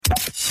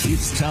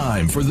It's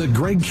time for the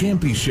Greg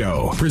Kampe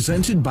Show,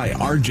 presented by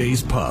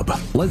RJs Pub.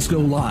 Let's go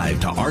live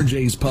to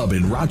RJs Pub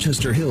in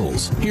Rochester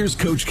Hills. Here's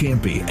Coach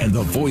Kampe and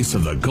the voice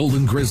of the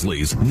Golden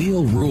Grizzlies,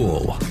 Neal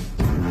Ruhl.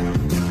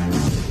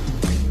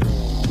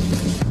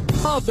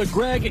 Of the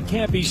Greg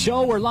Kampe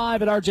Show. We're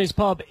live at RJs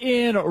Pub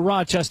in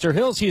Rochester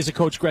Hills. He is a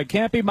Coach Greg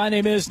Kampe. My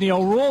name is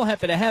Neal Ruhl.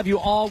 Happy to have you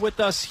all with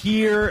us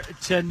here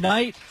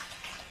tonight.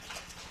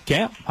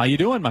 Camp, how you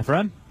doing, my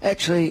friend?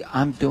 Actually,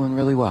 I'm doing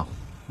really well.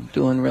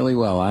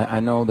 I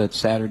know that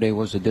Saturday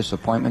was a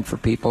disappointment for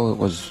people. It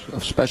was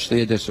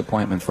especially a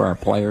disappointment for our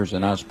players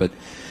and us. But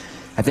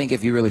I think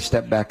if you really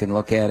step back and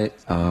look at it,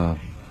 that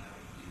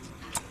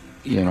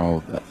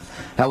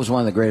was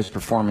one of the greatest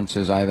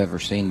performances I've ever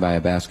seen by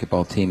a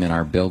basketball team in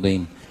our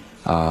building,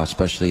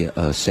 especially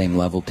a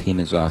same-level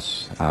team as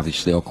us.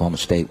 Obviously, Oklahoma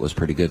State was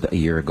pretty good a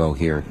year ago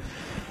here.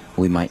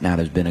 We might not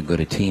have been as good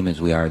a team as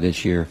we are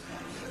this year.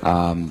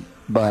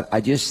 But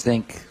I just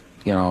think,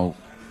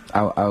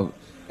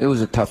 it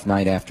was a tough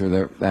night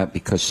after that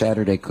because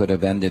Saturday could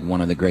have ended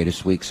one of the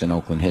greatest weeks in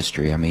Oakland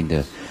history. I mean,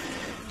 to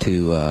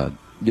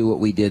do what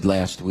we did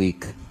last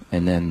week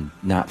and then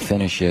not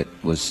finish it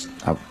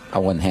I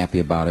wasn't happy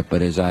about it.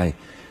 But as I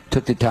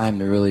took the time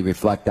to really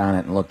reflect on it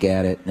and look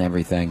at it and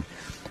everything,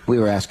 we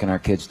were asking our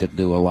kids to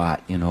do a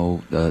lot.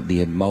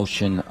 The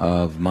emotion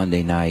of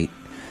Monday night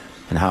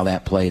and how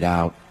that played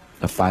out,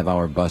 a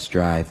 5-hour bus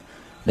drive.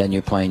 Then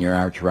you're playing your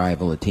arch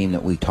rival, a team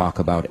that we talk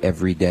about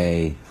every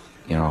day,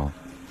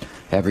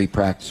 every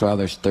practice. Well,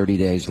 there's 30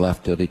 days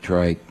left till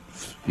Detroit,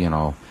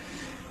 and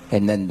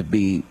then to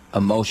be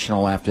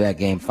emotional after that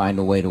game, find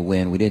a way to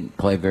win. We didn't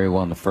play very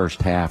well in the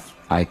first half.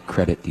 I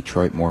credit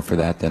Detroit more for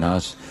that than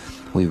us.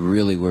 We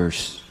really were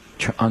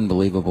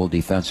unbelievable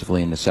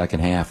defensively in the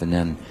second half, and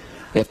then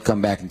you have to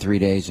come back in 3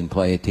 days and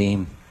play a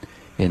team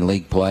in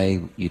league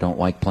play. You don't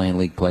like playing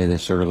league play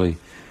this early.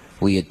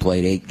 We had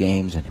played 8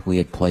 games, and we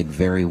had played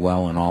very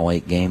well in all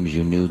 8 games.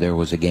 You knew there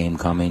was a game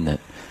coming that,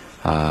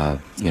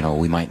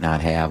 we might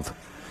not have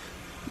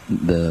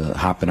the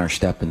hop in our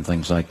step and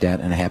things like that,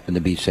 and it happened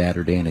to be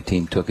Saturday, and the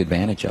team took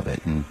advantage of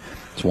it. And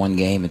it's one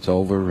game, it's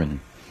over, and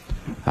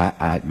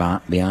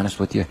I'll be honest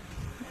with you,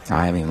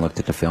 I haven't even looked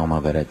at the film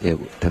of it.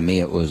 To me,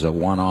 it was a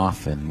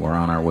one-off, and we're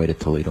on our way to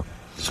Toledo.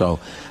 So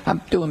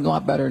I'm doing a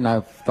lot better than I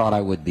thought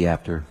I would be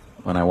after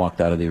when I walked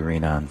out of the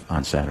arena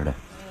on Saturday.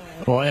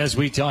 Well, as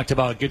we talked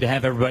about, good to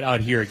have everybody out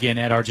here again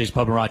at RJ's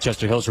Pub in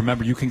Rochester Hills.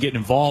 Remember, you can get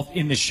involved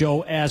in the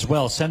show as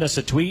well. Send us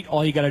a tweet.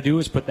 All you got to do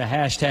is put the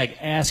hashtag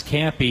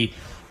AskKampe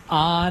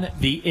on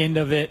the end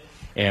of it,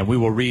 and we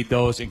will read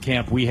those. In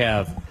camp, we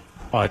have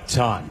a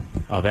ton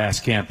of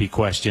Ask Kampe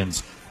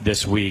questions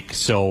this week.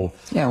 So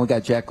yeah, we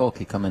got Jack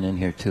Olkey coming in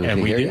here too.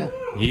 And we do.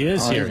 He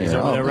is here. He's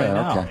over there right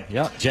now. Okay.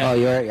 Yeah,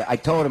 Jack. I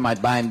told him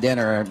I'd buy him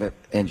dinner,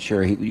 and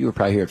sure, you were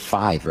probably here at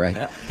 5, right?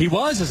 Yeah. He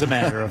was, as a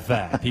matter of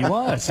fact. He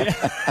was. Yeah.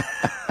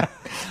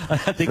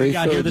 I think he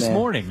got here this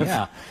morning.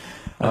 Yeah.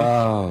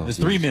 There's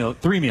three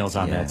meals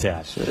on that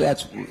tab. So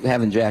that's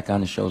having Jack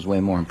on the show is way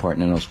more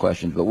important than those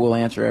questions. But we'll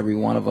answer every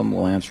one of them.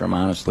 We'll answer them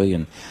honestly,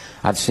 and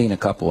I've seen a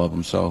couple of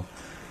them, so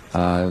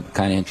kind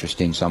of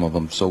interesting, some of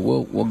them. So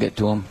we'll get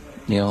to them,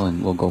 Neal,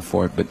 and we'll go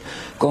for it. But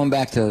going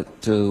back to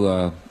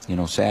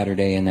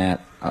Saturday and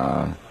that,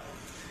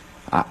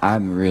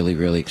 I'm really,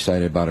 really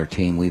excited about our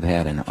team. We've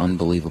had an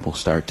unbelievable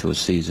start to a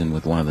season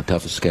with one of the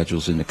toughest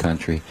schedules in the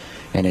country,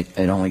 and it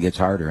only gets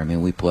harder. I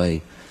mean, we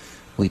play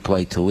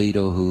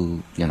Toledo,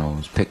 who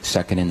was picked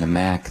second in the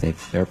MAC.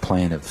 They're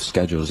playing a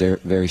schedule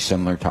very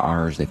similar to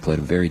ours. They played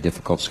a very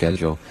difficult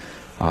schedule.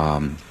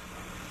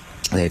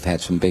 They've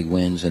had some big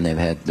wins, and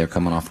they're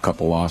coming off a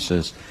couple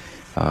losses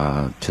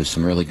to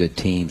some really good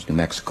teams, New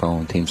Mexico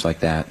and teams like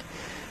that.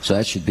 So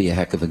that should be a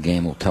heck of a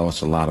game. Will tell us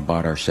a lot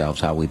about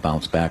ourselves, how we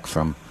bounce back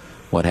from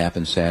what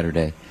happened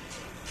Saturday.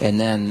 And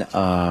then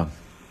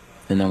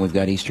we've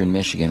got Eastern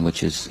Michigan,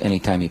 which is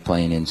anytime you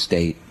play an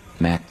in-state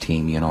MAC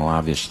team,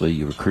 obviously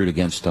you recruit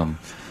against them.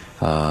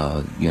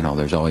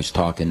 There's always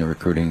talk in the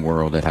recruiting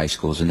world at high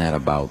schools and that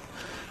about,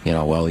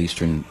 well,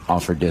 Eastern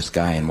offered this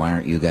guy, and why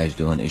aren't you guys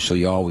doing it? So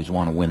you always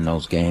want to win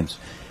those games.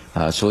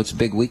 So it's a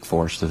big week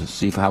for us to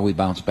see how we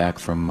bounce back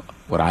from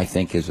what I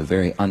think is a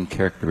very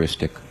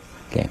uncharacteristic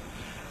game.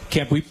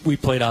 Camp, we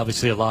played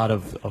obviously a lot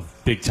of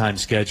big-time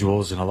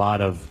schedules and a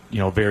lot of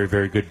very,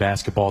 very good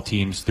basketball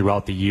teams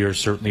throughout the year,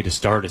 certainly to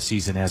start a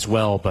season as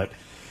well. But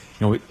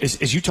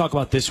as you talk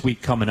about this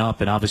week coming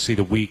up, and obviously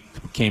the week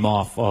came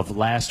off of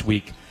last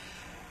week,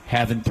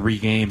 having 3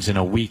 games in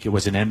a week, it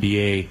was an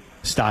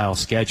NBA-style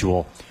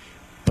schedule.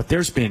 But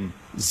there's been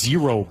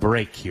zero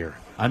break here.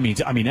 I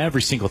mean,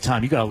 every single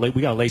time we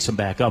gotta lace them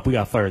back up. We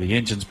gotta fire the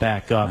engines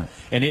back up,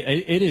 and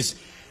it is.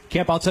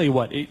 Camp, I'll tell you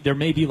what, there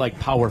may be like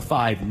Power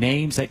 5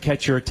 names that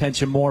catch your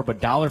attention more, but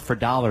dollar for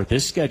dollar,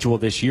 this schedule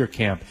this year,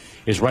 Camp,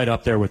 is right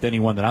up there with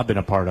anyone that I've been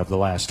a part of the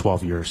last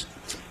 12 years.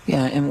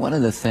 Yeah, and one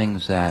of the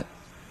things that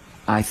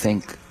I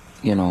think,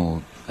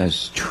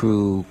 as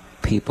true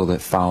people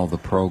that follow the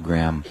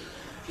program,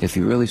 if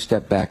you really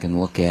step back and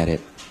look at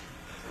it,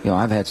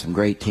 I've had some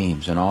great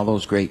teams, and all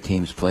those great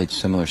teams played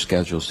similar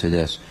schedules to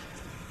this.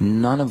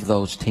 None of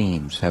those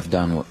teams have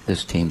done what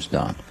this team's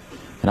done.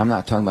 And I'm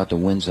not talking about the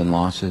wins and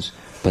losses,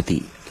 but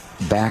the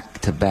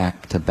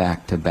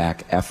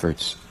back-to-back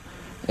efforts.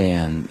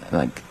 And,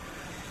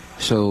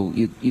 so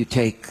you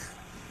take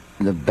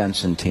the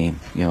Benson team.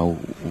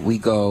 We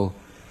go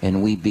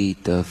and we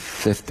beat the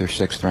 5th or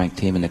 6th ranked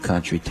team in the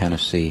country,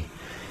 Tennessee.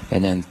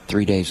 And then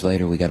 3 days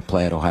later, we got to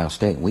play at Ohio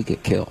State, and we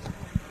get killed.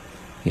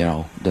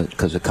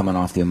 Because they're coming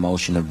off the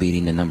emotion of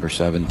beating the number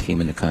 7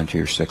 team in the country,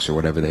 or 6 or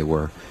whatever they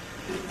were.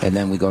 And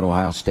then we go to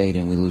Ohio State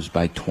and we lose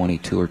by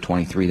 22 or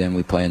 23. Then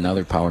we play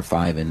another Power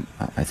 5, and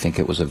I think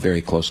it was a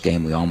very close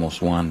game. We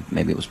almost won.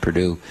 Maybe it was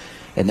Purdue.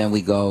 And then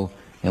we go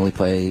and we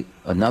play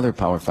another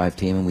Power 5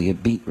 team, and we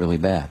get beat really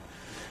bad.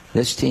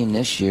 This team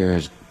this year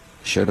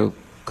could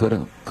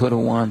have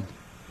won.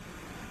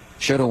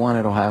 Should have won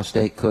at Ohio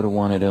State. Could have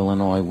won at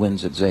Illinois.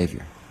 Wins at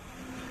Xavier.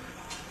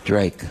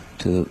 Drake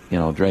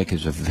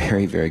is a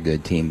very, very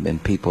good team,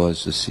 and people,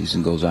 as the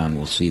season goes on,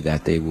 will see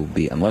that they will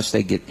be, unless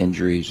they get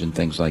injuries and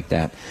things like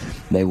that,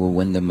 they will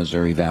win the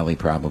Missouri Valley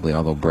probably.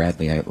 Although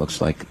Bradley, it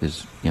looks like,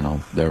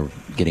 they're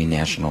getting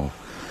national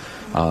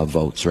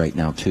votes right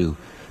now too.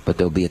 But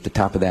they'll be at the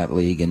top of that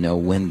league, and they'll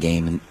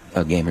win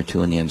a game or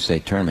two in the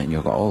NCAA tournament. And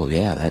you'll go, oh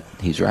yeah,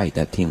 he's right.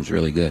 That team's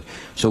really good.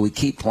 So we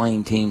keep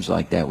playing teams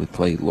like that. We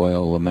played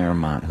Loyola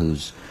Marymount,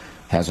 who's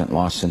hasn't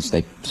lost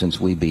since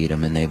we beat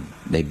them, and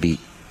they beat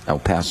El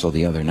Paso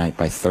the other night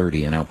by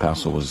 30, and El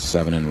Paso was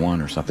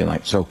 7-1 or something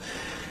like that. So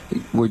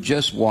we're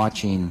just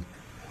watching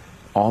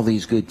all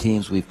these good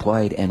teams we've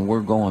played, and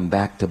we're going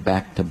back to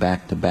back to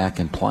back to back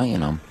and playing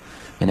them.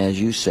 And as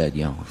you said,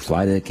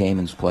 fly to the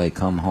Caymans, play,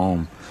 come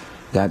home,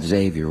 got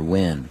Xavier,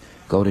 win,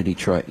 go to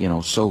Detroit.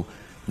 So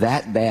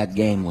that bad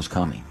game was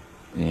coming,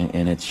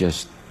 and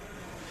it's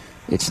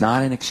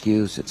not an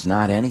excuse. It's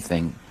not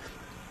anything.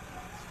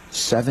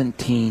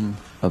 17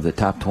 of the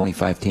top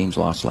 25 teams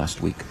lost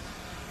last week.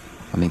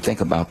 I mean,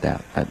 think about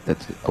that.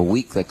 That's a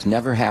week that's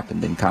never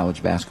happened in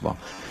college basketball.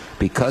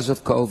 Because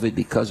of COVID,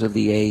 because of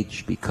the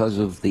age, because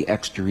of the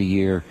extra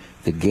year,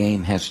 the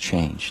game has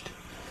changed.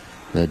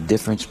 The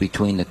difference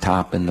between the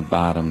top and the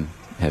bottom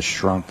has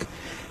shrunk.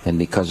 And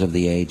because of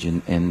the age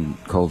and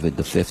COVID,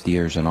 the 5th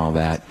years and all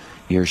that,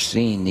 you're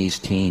seeing these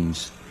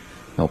teams.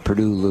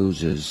 Purdue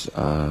loses.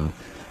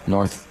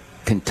 North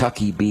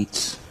Kentucky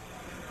beats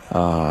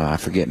I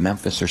forget,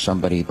 Memphis or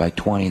somebody by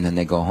 20, and then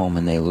they go home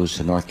and they lose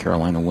to North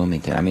Carolina,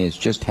 Wilmington. I mean, it's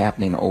just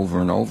happening over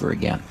and over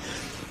again.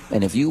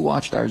 And if you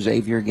watched our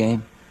Xavier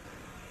game,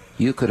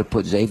 you could have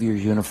put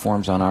Xavier's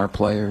uniforms on our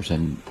players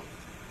and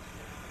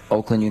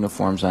Oakland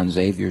uniforms on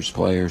Xavier's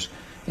players,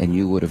 and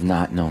you would have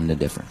not known the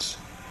difference.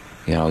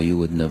 You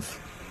would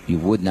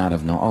not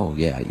have known. Oh,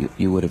 yeah,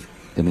 you would have.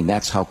 I mean,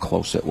 that's how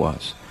close it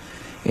was.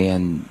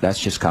 And that's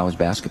just college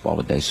basketball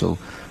today. So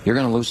you're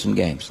going to lose some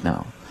games.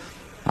 Now,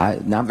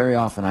 not very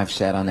often I've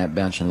sat on that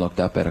bench and looked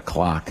up at a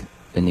clock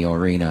in the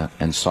arena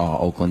and saw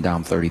Oakland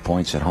down 30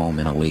 points at home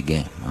in a league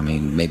game. I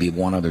mean, maybe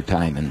one other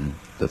time in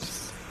the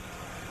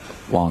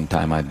long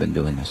time I've been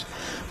doing this.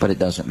 But it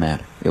doesn't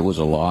matter. It was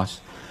a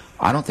loss.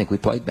 I don't think we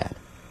played bad.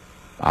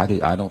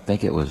 I don't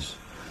think it was.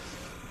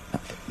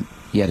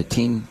 You had a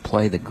team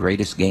play the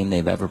greatest game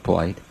they've ever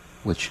played,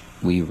 which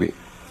we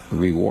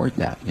reward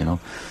that,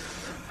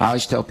 I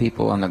always tell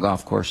people on the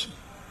golf course,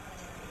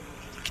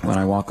 when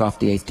I walk off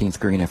the 18th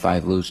green, if I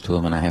lose to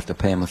them and I have to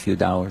pay them a few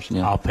dollars,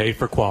 I'll pay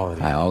for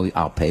quality.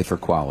 I'll pay for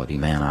quality,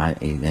 man.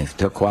 If it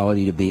took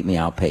quality to beat me,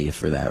 I'll pay you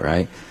for that,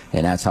 right?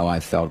 And that's how I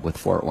felt with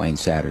Fort Wayne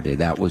Saturday.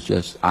 That was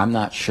just, I'm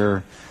not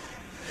sure.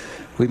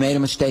 We made a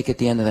mistake at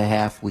the end of the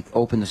half. We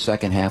opened the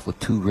second half with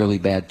 2 really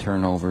bad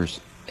turnovers,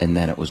 and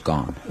then it was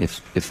gone.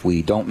 If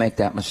we don't make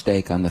that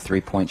mistake on the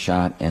 3-point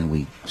shot and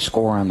we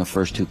score on the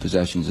first 2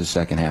 possessions of the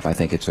second half, I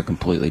think it's a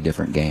completely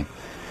different game.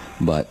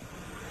 But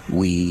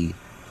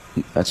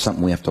that's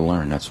something we have to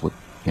learn. That's what,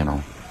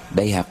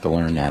 they have to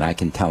learn that. I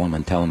can tell them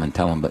and tell them and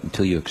tell them, but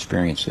until you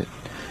experience it,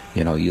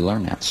 you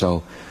learn that.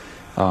 So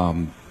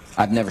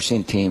I've never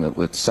seen a team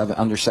with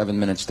under 7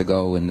 minutes to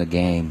go in the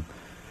game.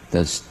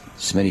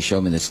 Smitty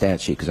showed me the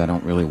stat sheet because I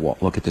don't really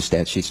look at the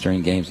stat sheets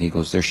during games, and he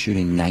goes, they're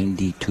shooting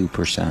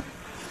 92%.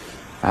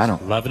 I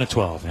don't. 11 to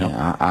 12.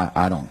 Yeah.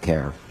 I don't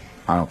care.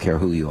 I don't care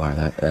who you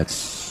are.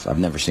 I've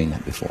never seen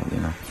that before.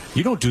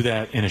 You don't do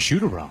that in a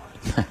shoot-around.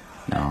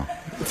 No.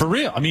 For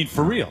real. I mean,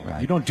 for real.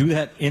 Right. You don't do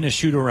that in a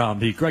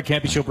shoot-around. The Greg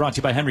Kampe Show brought to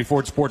you by Henry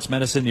Ford Sports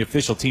Medicine, the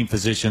official team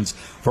physicians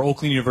for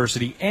Oakland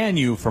University and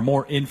you. For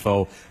more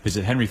info,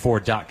 visit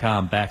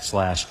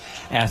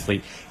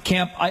henryford.com/athlete.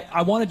 Camp,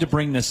 I wanted to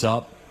bring this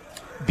up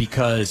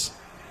because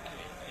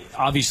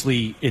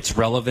obviously it's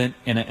relevant,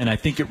 and I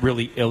think it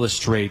really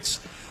illustrates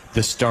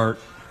the start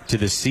to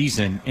the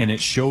season, and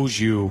it shows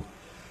you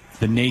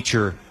the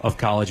nature of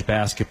college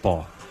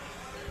basketball.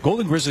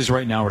 Golden Grizzlies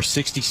right now are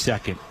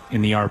 62nd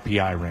in the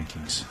RPI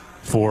rankings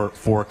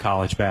for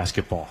college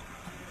basketball.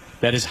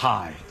 That is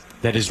high.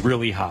 That is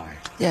really high.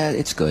 Yeah,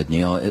 it's good,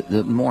 Neal.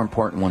 The more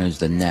important one is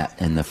the net,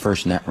 and the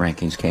first net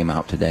rankings came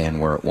out today, and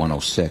we're at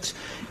 106.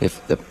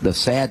 If the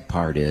sad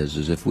part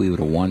is if we would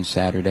have won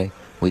Saturday,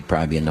 we'd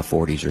probably be in the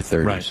 40s or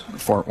 30s. Right.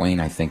 Fort Wayne,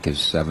 I think, is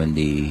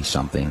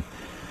 70-something.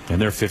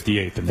 And they're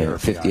 58th in They're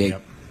 58.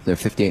 Yep. They're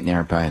 58 in the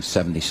RPI and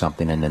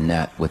 70-something in the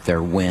net with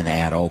their win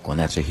at Oakland.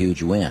 That's a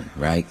huge win,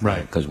 right?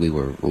 Right. Because we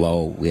were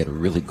low. We had a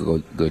really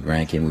good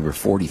ranking. We were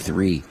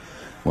 43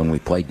 when we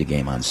played the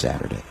game on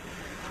Saturday.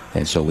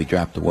 And so we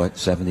dropped to what,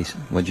 70?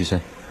 What'd you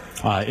say?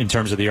 In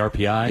terms of the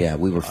RPI? Yeah,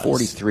 we were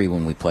 43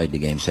 when we played the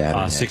game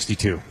Saturday.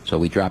 62. So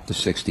we dropped to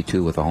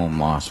 62 with a home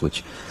loss,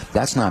 which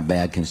that's not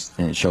bad.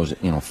 And it shows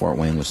that, Fort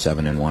Wayne was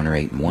 7-1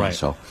 or 8-1. Right.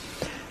 So,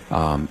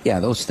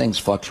 those things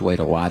fluctuate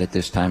a lot at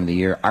this time of the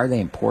year. Are they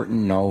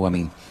important? No. I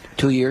mean,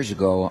 2 years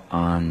ago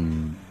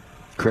on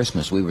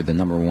Christmas, we were the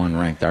number 1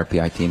 ranked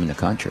RPI team in the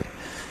country.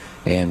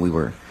 And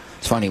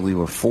it's funny, we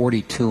were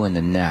 42 in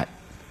the net.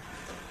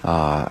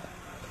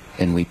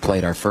 And we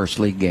played our first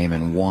league game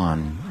and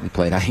won. We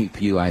played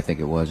IUPU, I think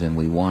it was, and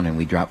we won, and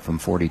we dropped from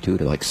 42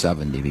 to like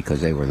 70 because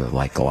they were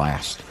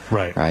last.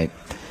 Right. Right.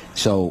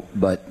 So,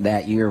 but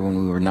that year when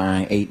we were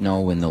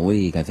 8-0 in the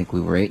league, I think we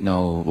were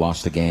 8-0,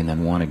 lost a game,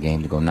 then won a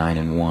game to go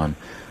 9-1.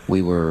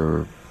 We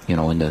were,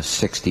 in the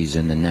 60s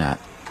in the net,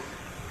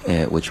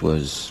 which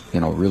was,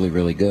 really,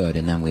 really good.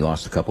 And then we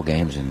lost a couple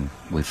games and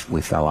we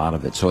fell out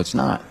of it. So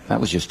that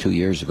was just 2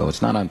 years ago.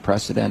 It's not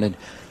unprecedented,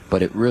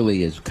 but it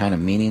really is kind of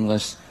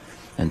meaningless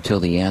until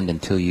the end,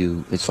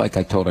 it's like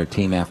I told our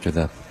team after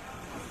the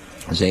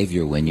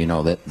Xavier win,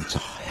 that it's a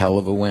hell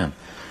of a win,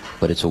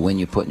 but it's a win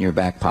you put in your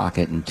back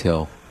pocket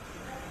until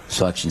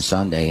Selection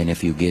Sunday, and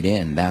if you get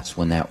in, that's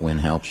when that win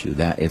helps you.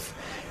 That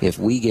if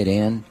we get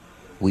in,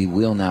 we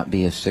will not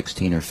be a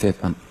 16 or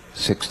 15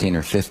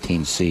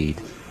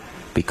 seed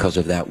because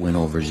of that win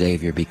over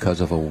Xavier, because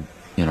of a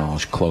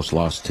close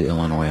loss to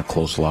Illinois, a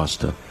close loss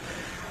to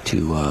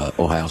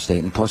Ohio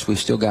State, and plus we've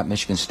still got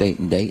Michigan State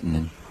and Dayton,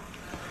 and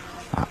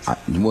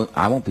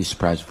I won't be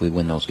surprised if we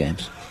win those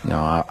games.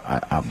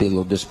 I'll be a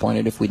little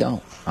disappointed if we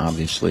don't.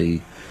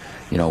 Obviously,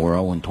 we're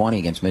 0-20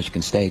 against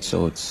Michigan State,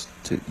 so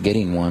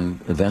getting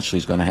one eventually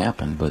is going to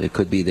happen, but it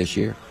could be this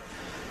year.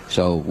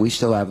 So we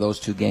still have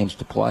those 2 games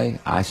to play.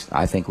 I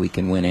think we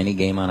can win any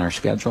game on our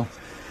schedule,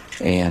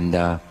 and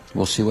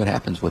we'll see what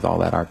happens with all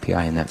that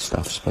RPI and that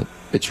stuff. But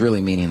it's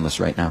really meaningless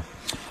right now.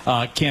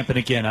 Camp, and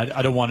again,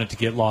 I don't want it to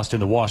get lost in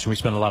the wash, and we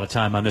spent a lot of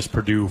time on this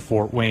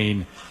Purdue-Fort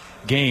Wayne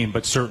game,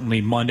 but certainly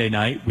Monday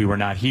night we were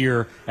not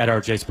here at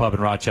RJs Pub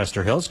in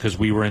Rochester Hills because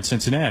we were in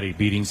Cincinnati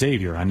beating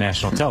Xavier on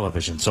national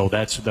television. So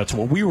that's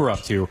what we were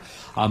up to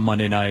on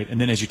Monday night.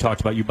 And then, as you talked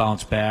about, you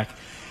bounced back.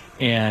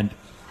 And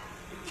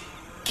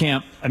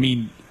Camp, I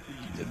mean,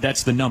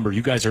 that's the number.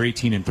 You guys are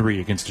 18-3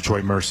 against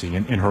Detroit Mercy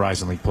in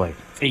Horizon League play.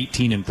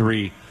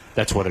 18-3.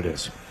 That's what it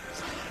is.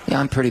 Yeah,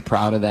 I'm pretty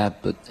proud of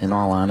that. But in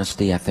all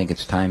honesty, I think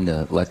it's time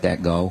to let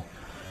that go.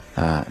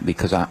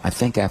 Because I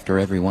think after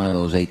every one of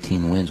those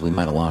 18 wins, we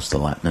might have lost a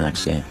lot in the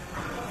next game.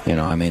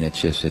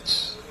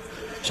 It's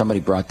somebody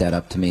brought that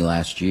up to me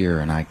last year,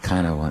 and I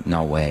kind of went,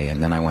 no way.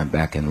 And then I went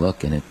back and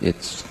looked, and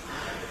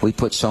we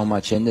put so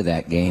much into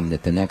that game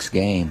that the next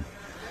game,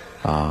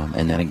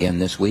 and then again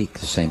this week,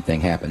 the same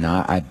thing happened.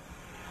 Now,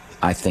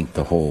 I think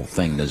the whole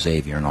thing, the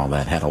Xavier and all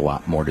that, had a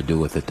lot more to do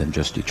with it than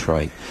just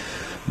Detroit.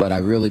 But I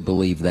really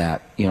believe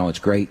that, it's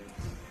great,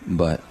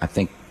 but I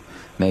think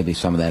maybe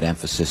some of that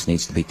emphasis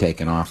needs to be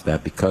taken off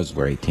that because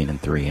we're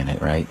 18-3 in it,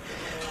 right?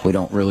 We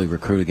don't really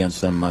recruit against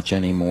them much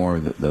anymore.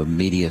 The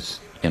media's,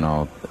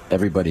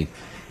 everybody,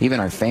 even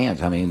our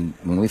fans. I mean,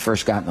 when we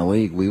first got in the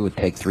league, we would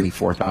take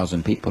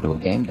 3,000-4,000 people to a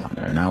game down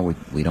there. Now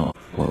we don't.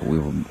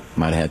 Well,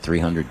 might have had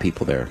 300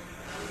 people there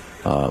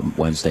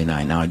Wednesday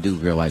night. Now I do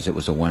realize it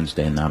was a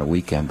Wednesday and not a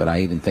weekend, but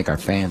I even think our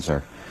fans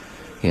are,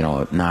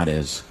 not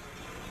as.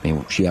 I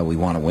mean, yeah, we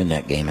want to win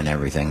that game and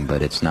everything,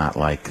 but it's not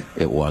like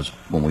it was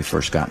when we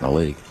first got in the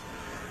league.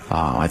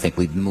 I think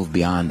we've moved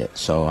beyond it,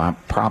 so I'm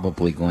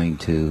probably going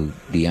to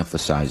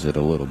de-emphasize it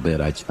a little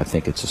bit. I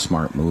think it's a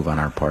smart move on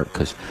our part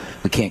because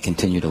we can't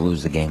continue to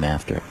lose the game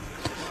after it,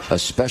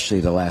 especially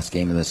the last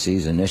game of the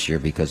season this year,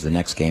 because the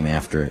next game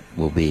after it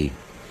will be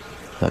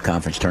the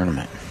conference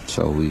tournament.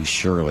 So we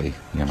surely,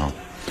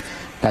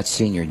 that's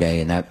senior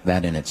day, and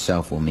that in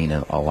itself will mean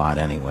a lot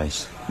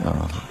anyways.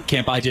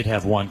 Camp, I did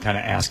have one kind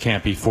of ask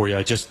Campy for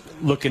you. Just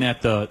looking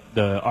at the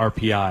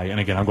RPI, and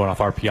again, I'm going off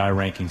RPI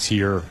rankings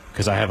here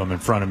because I have them in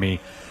front of me.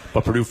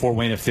 But Purdue-Fort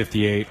Wayne at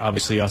 58,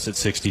 obviously us at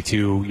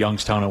 62,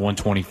 Youngstown at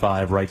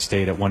 125, Wright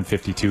State at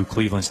 152,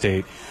 Cleveland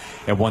State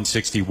at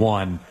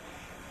 161.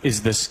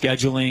 Is the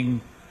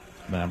scheduling,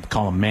 I'm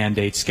calling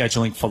mandate,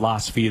 scheduling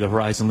philosophy of the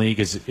Horizon League,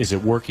 is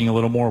it working a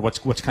little more? What's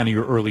kind of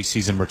your early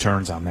season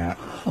returns on that?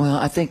 Well,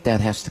 I think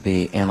that has to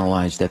be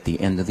analyzed at the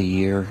end of the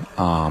year.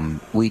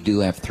 We do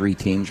have 3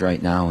 teams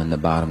right now in the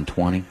bottom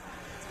 20,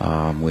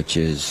 which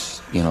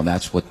is,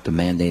 that's what the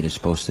mandate is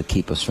supposed to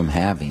keep us from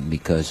having,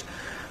 because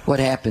what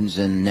happens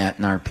in net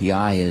and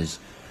RPI is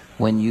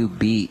when you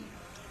beat,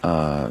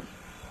 a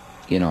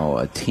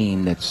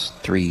team that's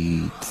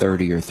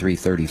 330 or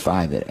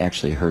 335, it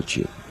actually hurts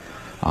you.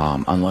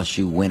 Unless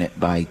you win it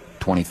by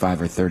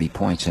 25 or 30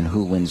 points. And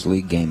who wins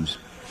league games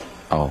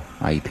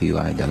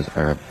IUPUI does,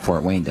 or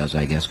Fort Wayne does,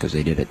 I guess, because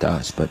they did it to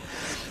us. But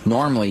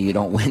normally you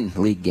don't win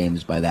league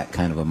games by that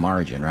kind of a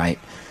margin, right?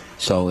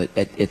 So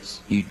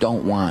it's you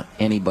don't want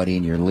anybody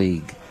in your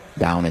league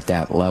down at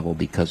that level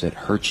because it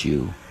hurts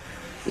you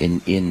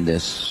in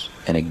this.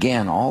 And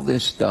again, all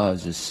this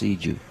does is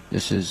seed you.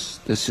 This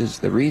is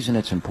the reason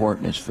it's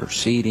important is for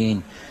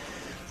seeding,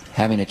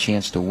 having a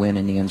chance to win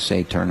in the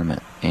NCAA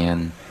tournament,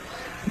 and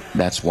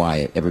that's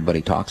why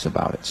everybody talks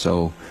about it.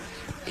 So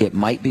it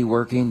might be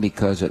working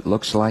because it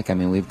looks like, I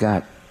mean, we've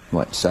got,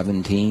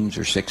 7 teams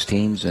or 6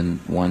 teams and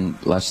one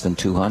less than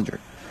 200,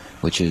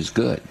 which is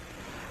good.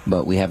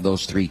 But we have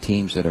those 3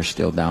 teams that are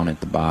still down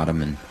at the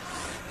bottom. And,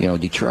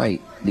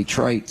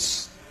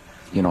 Detroit's,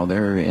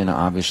 they're in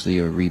obviously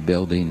a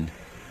rebuilding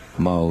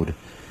mode,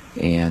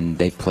 and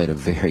they've played a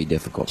very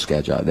difficult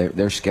schedule.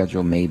 Their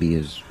schedule maybe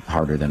is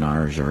harder than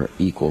ours or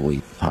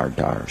equally hard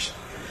to ours.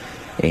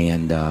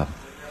 And,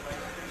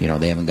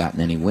 they haven't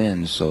gotten any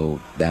wins,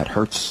 so that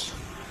hurts,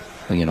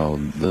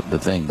 the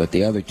thing. But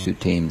the other 2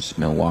 teams,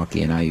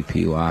 Milwaukee and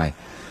IUPUI, I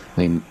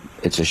mean,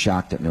 it's a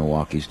shock that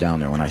Milwaukee's down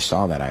there. When I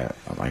saw that,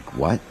 I'm like,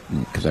 what?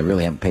 Because I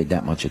really haven't paid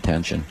that much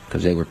attention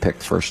because they were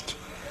picked first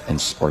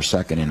or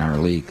second in our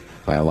league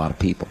by a lot of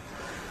people.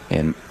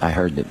 And I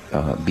heard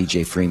that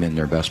B.J. Freeman,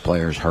 their best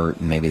player, is hurt,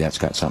 and maybe that's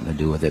got something to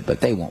do with it.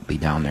 But they won't be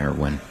down there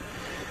when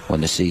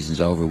the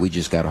season's over. We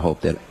just got to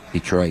hope that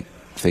Detroit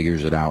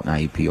figures it out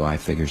and IUPUI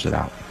figures it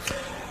out.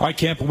 All right,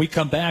 Camp, when we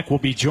come back, we'll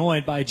be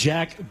joined by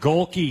Jack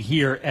Golke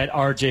here at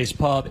RJ's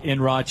Pub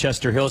in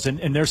Rochester Hills.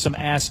 And there's some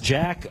Ask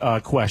Jack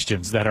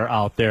questions that are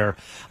out there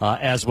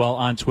as well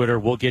on Twitter.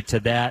 We'll get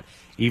to that.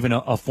 Even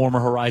a former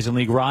Horizon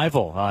League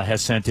rival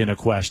has sent in a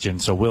question,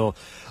 so we'll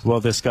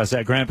discuss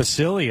that. Grant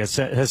Basili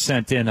has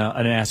sent in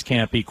an Ask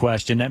Campy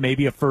question. That may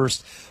be a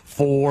first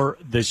for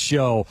the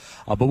show.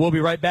 But we'll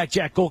be right back.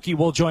 Jack Golke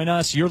will join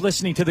us. You're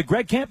listening to the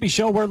Greg Kampe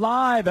Show. We're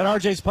live at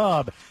RJ's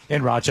Pub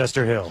in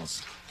Rochester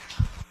Hills.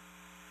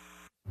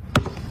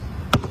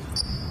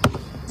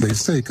 They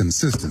say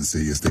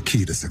consistency is the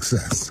key to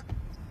success.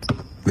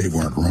 They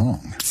weren't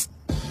wrong. So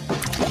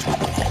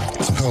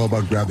how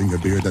about grabbing a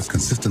beer that's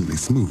consistently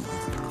smooth,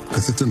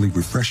 consistently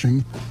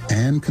refreshing,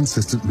 and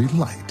consistently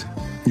light?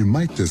 You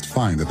might just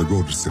find that the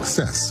road to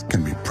success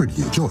can be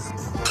pretty enjoyable.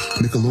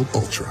 Michelob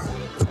Ultra,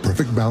 the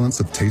perfect balance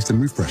of taste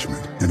and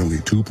refreshment, and only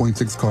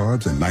 2.6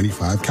 carbs and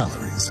 95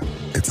 calories.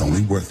 It's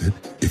only worth it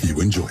if you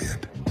enjoy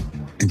it.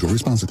 Enjoy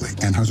responsibly.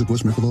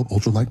 Anheuser-Busch Michelob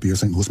Ultra Light Beer,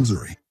 St. Louis,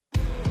 Missouri.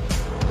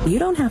 You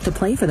don't have to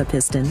play for the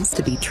Pistons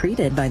to be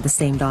treated by the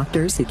same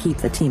doctors who keep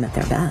the team at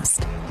their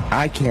best.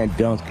 I can't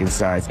dunk in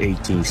size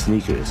 18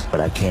 sneakers, but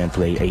I can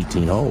play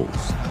 18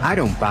 holes. I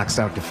don't box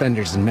out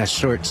defenders in mesh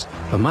shorts,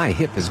 but my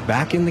hip is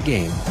back in the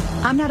game.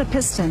 I'm not a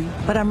Piston,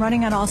 but I'm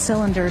running on all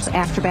cylinders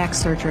after back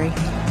surgery.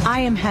 I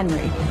am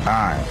Henry.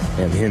 I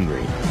am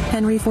Henry.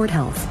 Henry Ford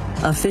Health,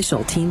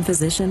 official team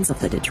physicians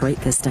of the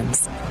Detroit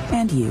Pistons.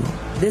 And you.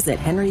 Visit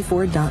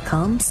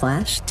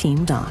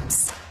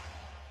henryford.com/teamdocs.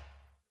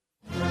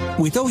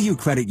 With OU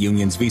Credit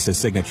Union's Visa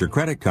Signature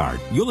Credit Card,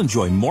 you'll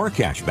enjoy more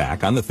cash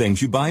back on the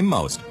things you buy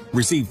most.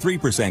 Receive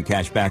 3%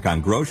 cash back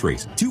on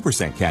groceries,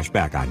 2% cash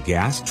back on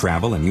gas,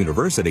 travel, and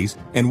universities,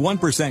 and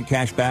 1%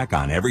 cash back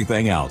on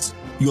everything else.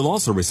 You'll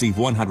also receive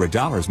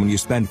 $100 when you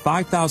spend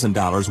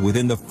 $5,000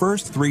 within the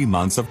first 3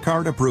 months of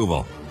card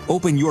approval.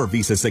 Open your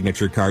Visa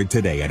Signature Card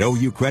today at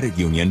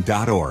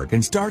oucreditunion.org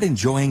and start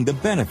enjoying the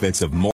benefits of more